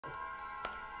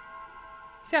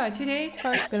So today's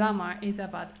first grammar is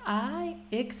about I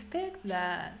expect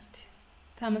that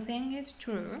something is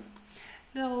true.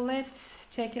 So let's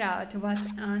check it out what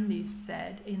Andy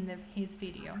said in his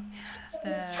video.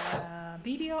 The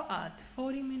video at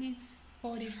 40 minutes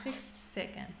 46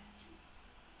 seconds.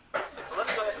 Okay, so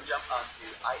let's go ahead and jump on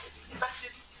to I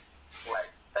expected, or I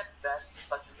expect that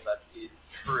such and such is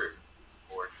true,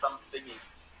 or something is,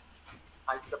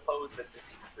 I suppose that this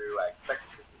is true, I expect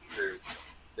that this is true.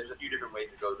 There's a few different ways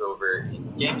it goes over in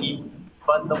Genki,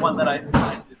 but the one that I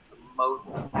find is the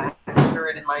most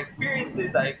accurate in my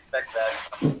experiences, I expect that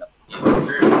something is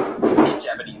true in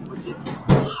Japanese, which is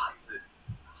hazu.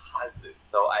 Hazu.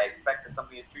 So I expect that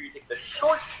something is true. You take the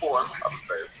short form of a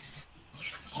verb,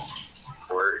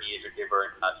 or an adjective or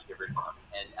an adjective form,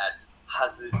 and add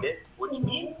hazu desu, which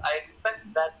means I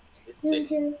expect that this thing is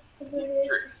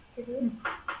true.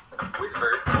 With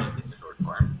verbs, you just take the short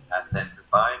form. Past tense is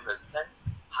fine, present tense.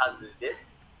 Hazu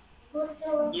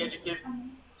desu. The adjectives,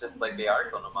 just like they are,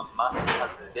 so no mama,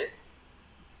 hazu desu.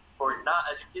 For na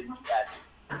adjectives, you add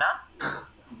na,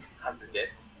 hazu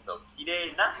desu. So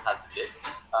kirei na hazu desu.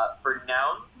 For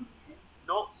nouns,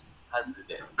 no hazu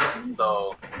desu.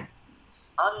 So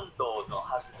ando no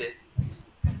hazu desu.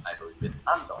 I believe it's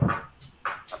ando.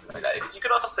 Something like that. You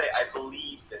could also say I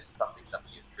believe that something is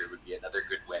true would be another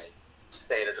good way to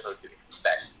say it as opposed to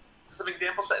expect. So some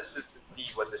example sentences to see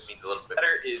what this means a little bit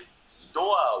better is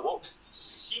doa wo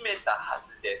shimeta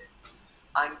hazu desu.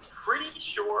 I'm pretty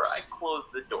sure I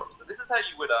closed the door. So this is how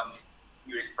you would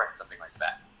express something like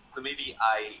that. So maybe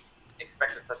I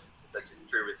expect that such is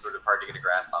true is sort of hard to get a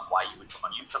grasp on why you would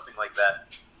use something like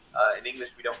that. In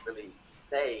English, we don't really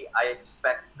say I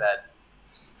expect that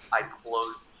I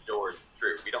closed the door is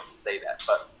true. We don't say that,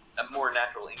 but a more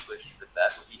natural English than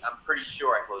that would be I'm pretty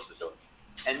sure I closed the door.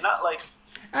 And not like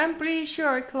I'm pretty sure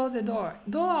I closed the door.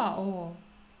 ドアを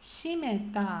閉め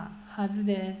たはず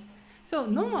です。So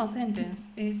normal sentence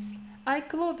is I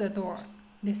closed the door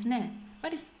ですね。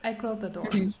What is I closed the door?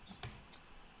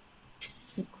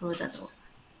 I closed the door.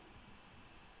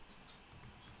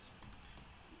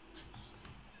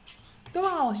 ド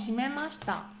アを閉めまし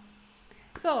た。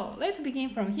So let's begin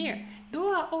from here.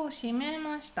 ドアを閉め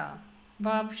ました。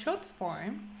Verb short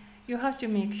form. You have to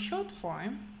make short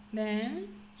form. Then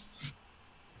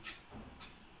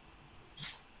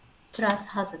plus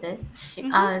has this.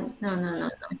 No.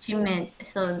 She meant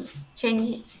so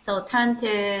change. So turn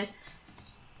to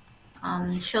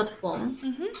short form.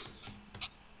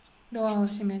 ドアを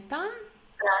閉めた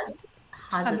plus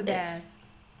has this.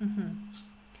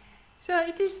 So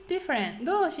it is different.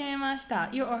 ドアを閉めました。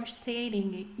You are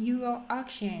stating your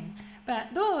action.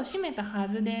 But ドアを閉めたは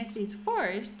ずです is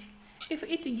first. If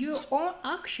it's your own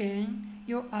action,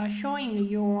 you are showing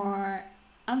your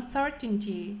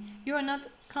uncertainty. You are not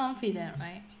confident,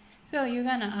 right? So you're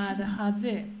gonna add は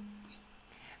ず.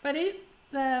 But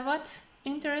what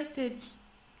interested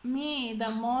me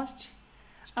the most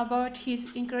about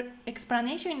his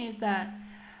explanation is that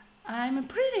I'm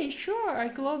pretty sure I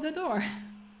closed the door.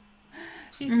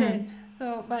 He said,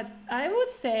 so, but I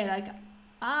would say like,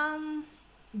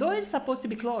 door is supposed to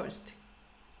be closed.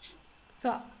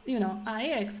 So, I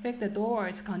expect the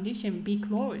door's condition be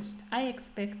closed. I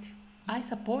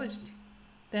supposed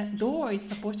that door is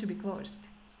supposed to be closed.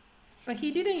 But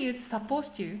he didn't use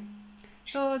supposed to.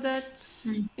 So that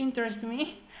interests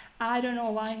me. I don't know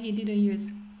why he didn't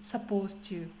use supposed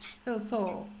to.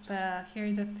 So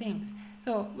here's the things.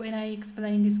 So when I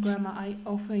explain this grammar, I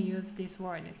often use this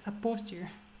word. It's supposed to.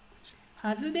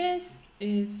 はずです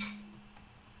is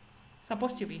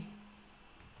supposed to be.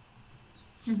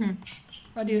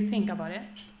 What do you think about it?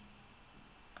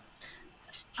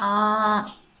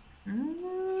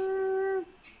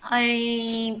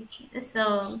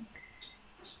 So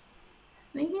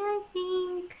maybe I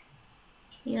think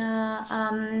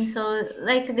so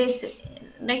like this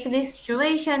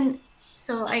situation,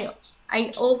 so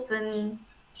I often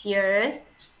hear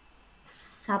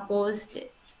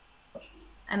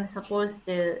I'm supposed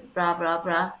to blah blah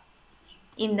blah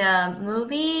in the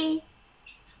movie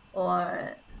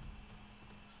or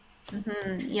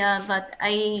but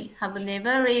I have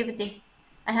never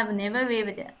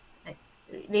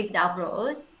lived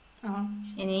abroad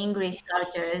in English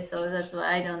culture, so that's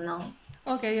why I don't know.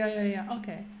 Okay, yeah.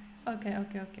 Okay.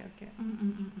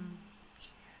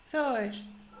 So,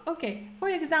 okay, for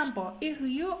example, if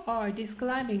you are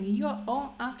describing your own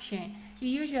action, you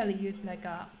usually use like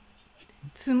a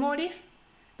つもり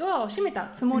ドアを閉めた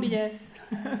つもりです。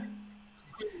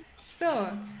So,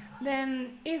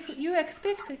 then if you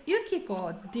expect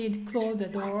Yukiko did close the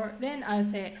door, then I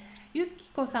say,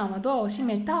 Yukiko さんはドアを閉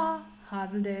めたは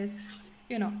ずです。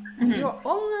you know, your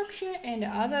own action and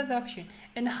others' action.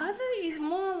 And has is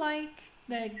more like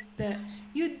the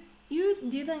you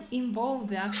didn't involve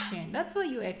the action. That's what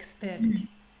you expect.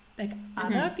 Like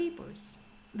other people's,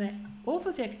 the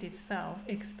object itself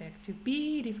expect to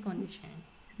be this condition.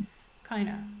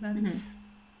 Kinda. That's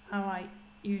how I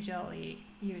usually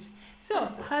use. So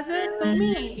has for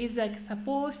me is like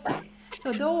supposed to.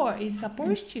 So door is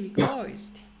supposed to be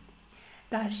closed.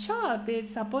 The shop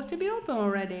is supposed to be open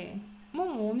already. も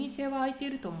うお店は開いて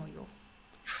ると思うよ。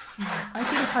開い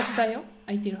てるはずだよ。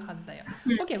開いてるはずだよ。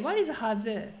Okay, what is は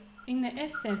ず in the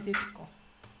essence, Yukiko?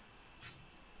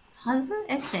 はず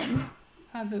essence?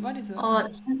 はず what is は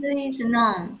ず is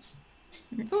noun.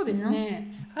 そうです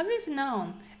ね。はず is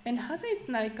noun. And はず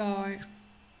is like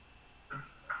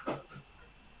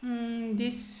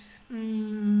this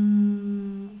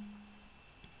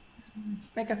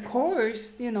like a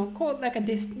course, you know, like a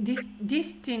this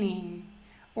destiny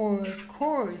or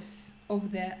course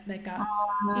of the like a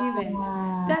event.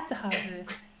 That's hazu.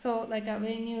 So like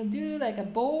when you do like a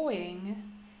bowling,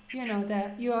 you know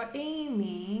that you are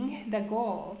aiming the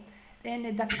goal, and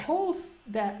the course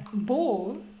that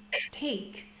ball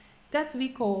take. That we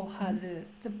call hazu.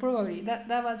 The probably that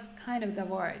was kind of the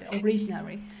word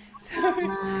originally. So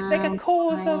like a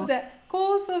course of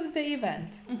the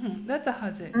event. That's a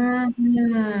hazu.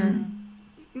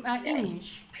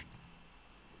 Image.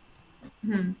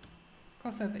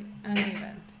 Course of an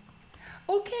event.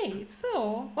 Okay,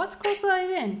 so what's course of an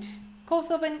event?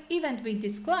 Course of an event we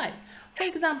describe. For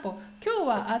example, 今日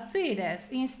は暑いで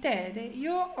す。Instead,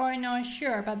 you are not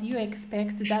sure, but you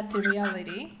expect that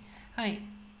reality. はい。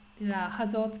じゃあ、は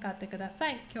ずを使ってくださ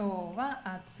い。今日は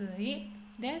暑い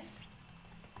です。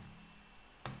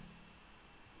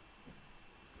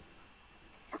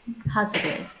はず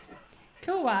です。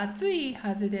今日は暑い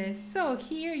はずです。So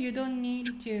here you don't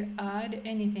need to add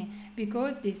anything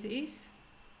because this is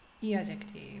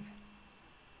adjective.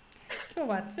 今日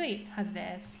は暑いはず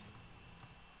です。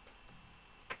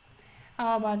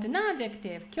How about an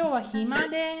adjective? 今日は暇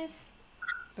です。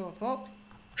どうぞ。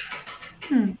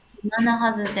暇な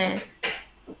はずです。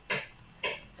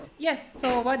Yes,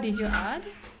 so what did you add?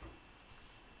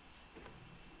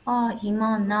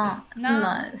 暇な。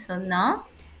今、そんな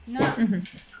な。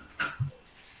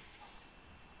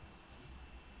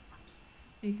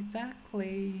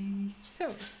Exactly. So,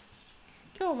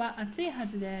 今日は暑いは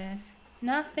ずです。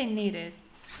Nothing needed.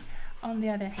 On the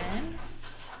other hand,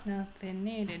 nothing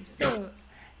needed. So,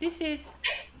 this is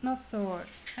not so,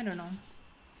 I don't know.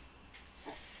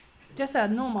 Just a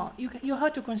normal. You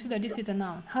have to consider this is a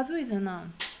noun. はず is a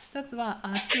noun. That's why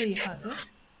暑いはず。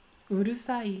うる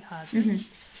さいはず。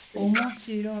面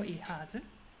白いはず。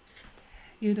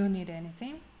You don't need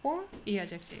anything for the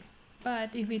adjective.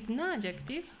 But if it's an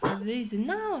adjective, はず is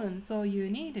noun, so you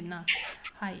need a noun.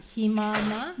 はい、暇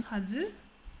なはず。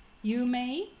有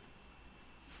名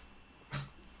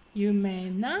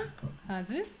なは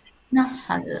ず。な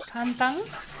はず。簡単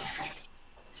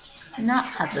な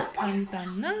はず。簡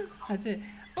単なはず。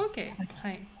OK。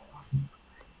はい。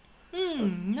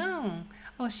noun.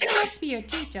 Oh, she must be your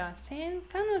teacher.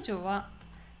 彼女は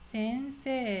先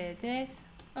生です。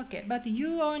Okay, but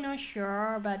you are not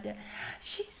sure, but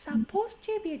she's supposed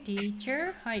to be a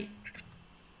teacher. はい。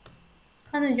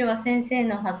彼女は先生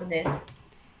のはずです。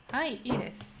はい、いい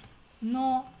です。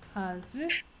のはず。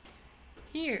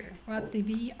Here, what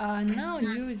we are now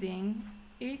using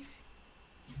is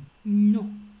no.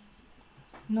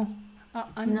 No.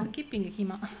 I'm skipping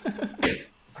暇。ち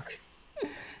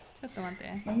ょっと待っ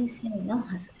て。先生のは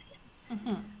ずです。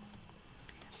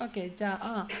Okay, じゃ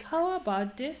あ、how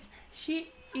about this? She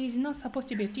is not supposed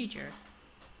to be a teacher.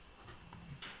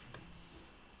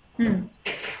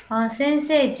 先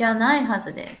生じゃないは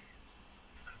ずです。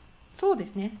そうで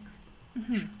すね。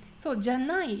So, じゃ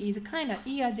ない is kind of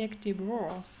adjective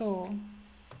role. So,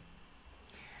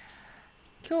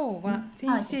 今日は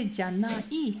先生じゃな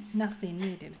い、nothing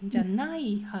needed. じゃな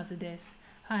いはずです。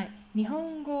はい。日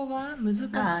本語は難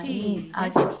しい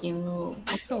で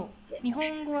す。そう。日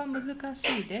本語は難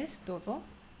しいです。どうぞ。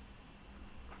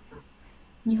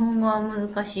日本語は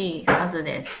難しいはず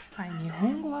です。はい。日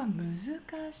本語は難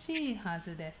しいは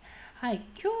ずです。はい。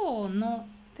今日の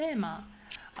テーマ、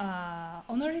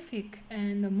honorific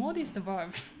and modest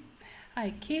verbs。は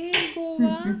い。敬語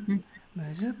は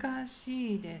難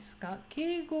しいですか？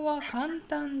敬語は簡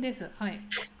単です。はい。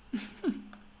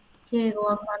敬語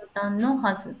は簡単な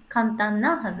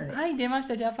はずです。はい、出まし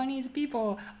た。Japanese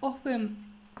people often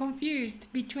confused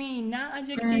between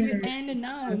adjective and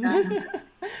noun.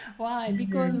 Why?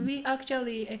 Because we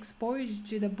actually exposed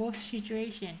to the both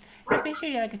situation,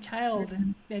 especially like a child,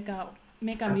 like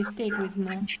make a mistake with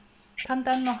no. 簡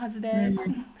単のはずです。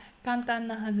簡単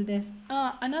なはずです。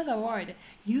another word.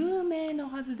 有名の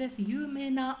はずです。有名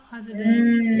なはずです。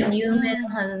有名な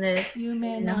はずです。有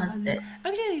名なはずです。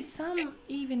Actually, some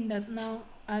even that now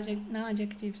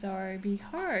adjectives are be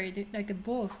hard, like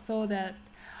both, so that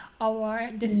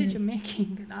our decision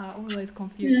making are always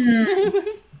confused.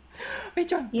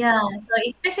 Which one? Yeah, so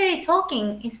especially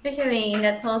in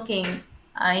the talking,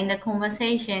 in the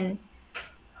conversation,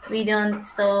 we don't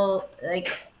so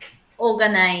like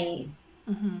organize.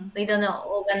 We don't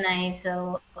organize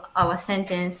our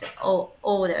sentence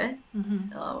order.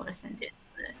 So our sentence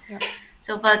order. Yeah.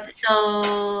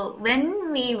 So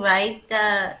when we write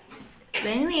the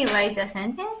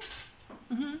sentence,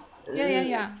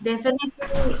 Yeah.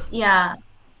 definitely, yeah,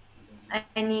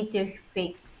 I need to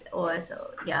fix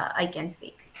also. Yeah, I can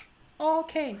fix.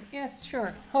 Okay. Yes,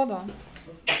 sure. Hold on.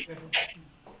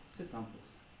 Sit down,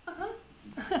 please.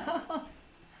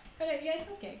 Yeah, it's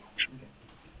okay.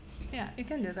 Yeah, you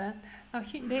can do that.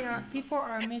 People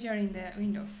are measuring the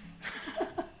window.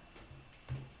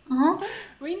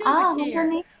 Windows is here.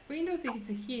 really? Windows is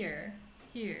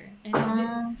here,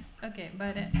 and okay,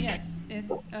 but yes,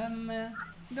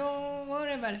 don't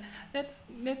worry about it.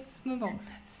 Let's move on.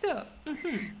 So,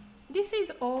 this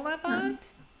is all about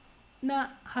the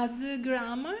has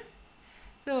grammar.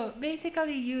 So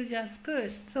basically, you just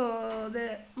put. So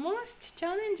the most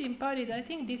challenging part is, I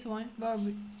think, this one,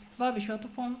 verb short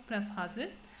form plus has.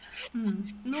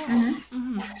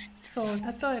 そう、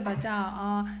例えばじゃ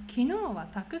あ、昨日は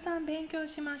たくさん勉強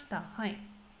しました。はい。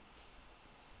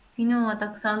昨日はた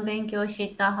くさん勉強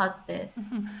したはずです。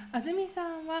あずみさ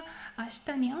んは明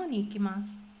日日本に行きま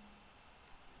す。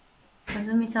あ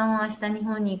ずみさんは明日日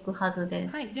本に行くはずで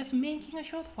す。はい、just making a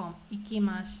short form。行き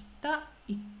ました。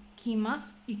行きま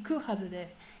す。行くはずで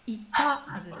す。行った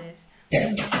はずです。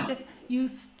just you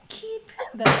keep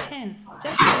the tense.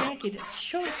 Just make it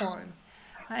short form。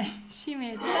はい、閉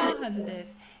めたはずで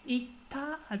す。行っ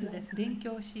たはずです。勉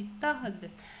強したはずで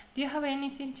す。Do you have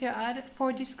anything to add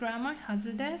for this grammar? は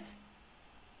ずです。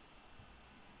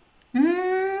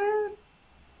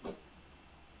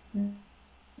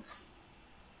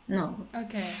No.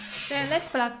 Okay. Then let's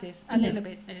practice a little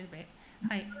bit.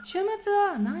 はい。週末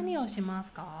は何をしま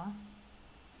すか？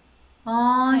週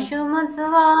末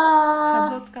は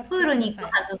プールに行くは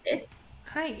ずです。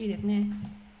はい、いいですね。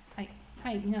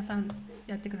はい、皆さん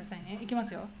やってくださいね。いきま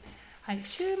すよ。はい、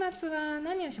週末は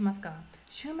何をしますか？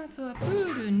週末はプ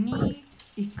ールに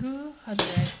行くはずで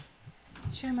す。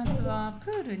週末はプ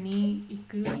ールに行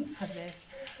くはずです。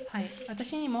はい、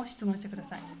私にも質問してくだ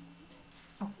さい。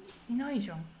あ、いないじ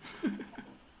ゃん。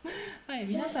はい、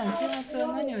皆さん週末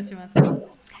は何をしますか？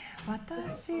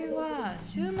私は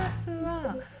週末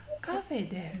はカフェ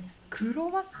でク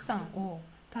ロワッサンを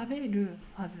食べる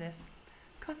はずです。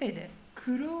カフェで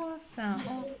クロワッサン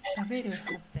を食べるは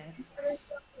ずです。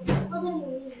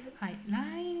はい、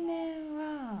来年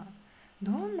は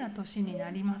どんな年に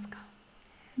なりますか？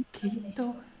きっ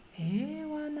と平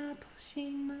和な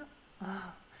年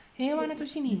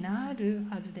になる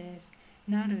はずです。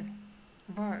なる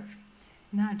verb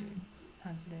なる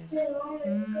はずです。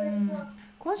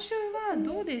今週は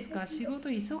どうですか？仕事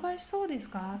忙しそうです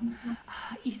か？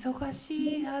忙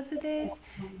しいはずです。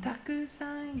たく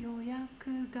さん予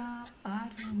約があ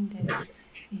るんです。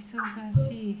忙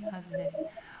しいはずです。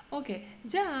OK。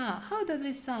じゃあ、how does it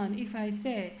sound if I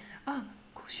say,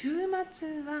 週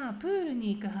末はプール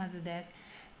に行くはずです。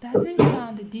Does it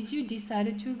sound, did you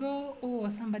decide to go or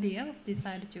somebody else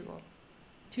decided to go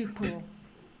to pool?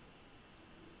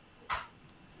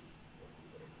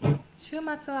 週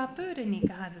末はプールに行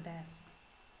くはずです。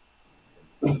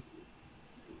行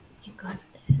くはず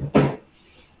で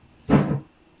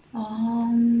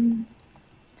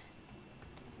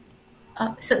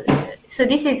す。So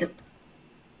this is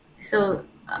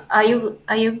are you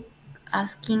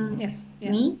asking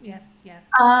me? Yes.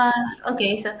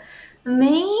 Okay, so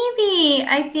maybe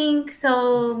I think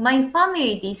so my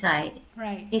family decided.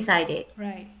 Right.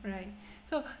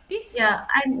 So this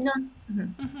I'm not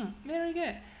very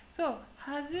good. So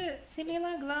has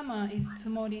similar grammar is つ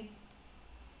もり.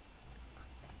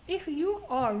 If you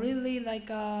are really like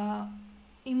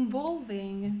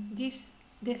involving this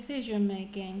decision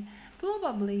making,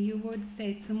 probably you would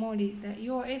say つもり, that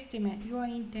your estimate, your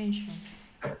intention.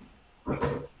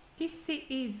 This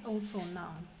is also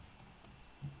noun.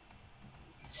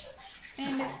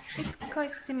 And it's quite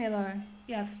similar.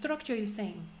 Yeah, the structure is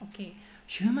same. Okay.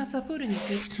 週末はプールに行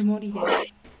くつもりで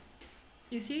す。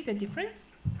You see the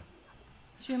difference?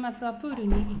 週末はプール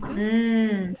に行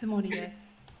くつもりで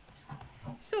す。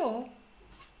So,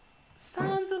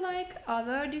 sounds like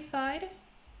other decide.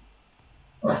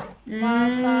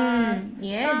 versus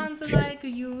Yeah. sounds like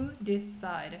you this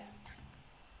side.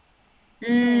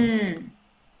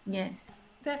 Yes.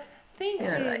 The thing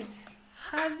You're right. is,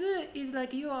 hazu is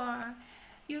like you are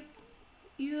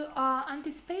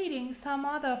anticipating some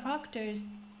other factors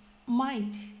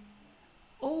might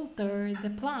alter the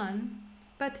plan,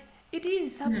 but it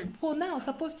is for now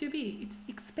supposed to be. It's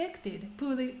expected.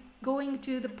 Going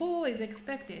to the pool is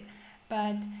expected,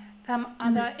 but some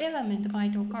other element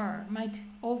might occur, might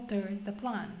alter the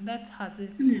plan. That's hazu.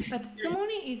 But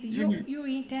tsumori is you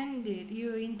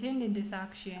intended this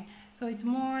action, so it's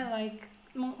more like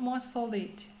more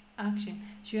solid action.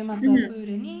 週末はプー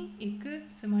ルに行く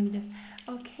つもりです。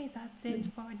Okay, that's it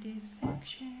for this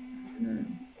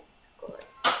section.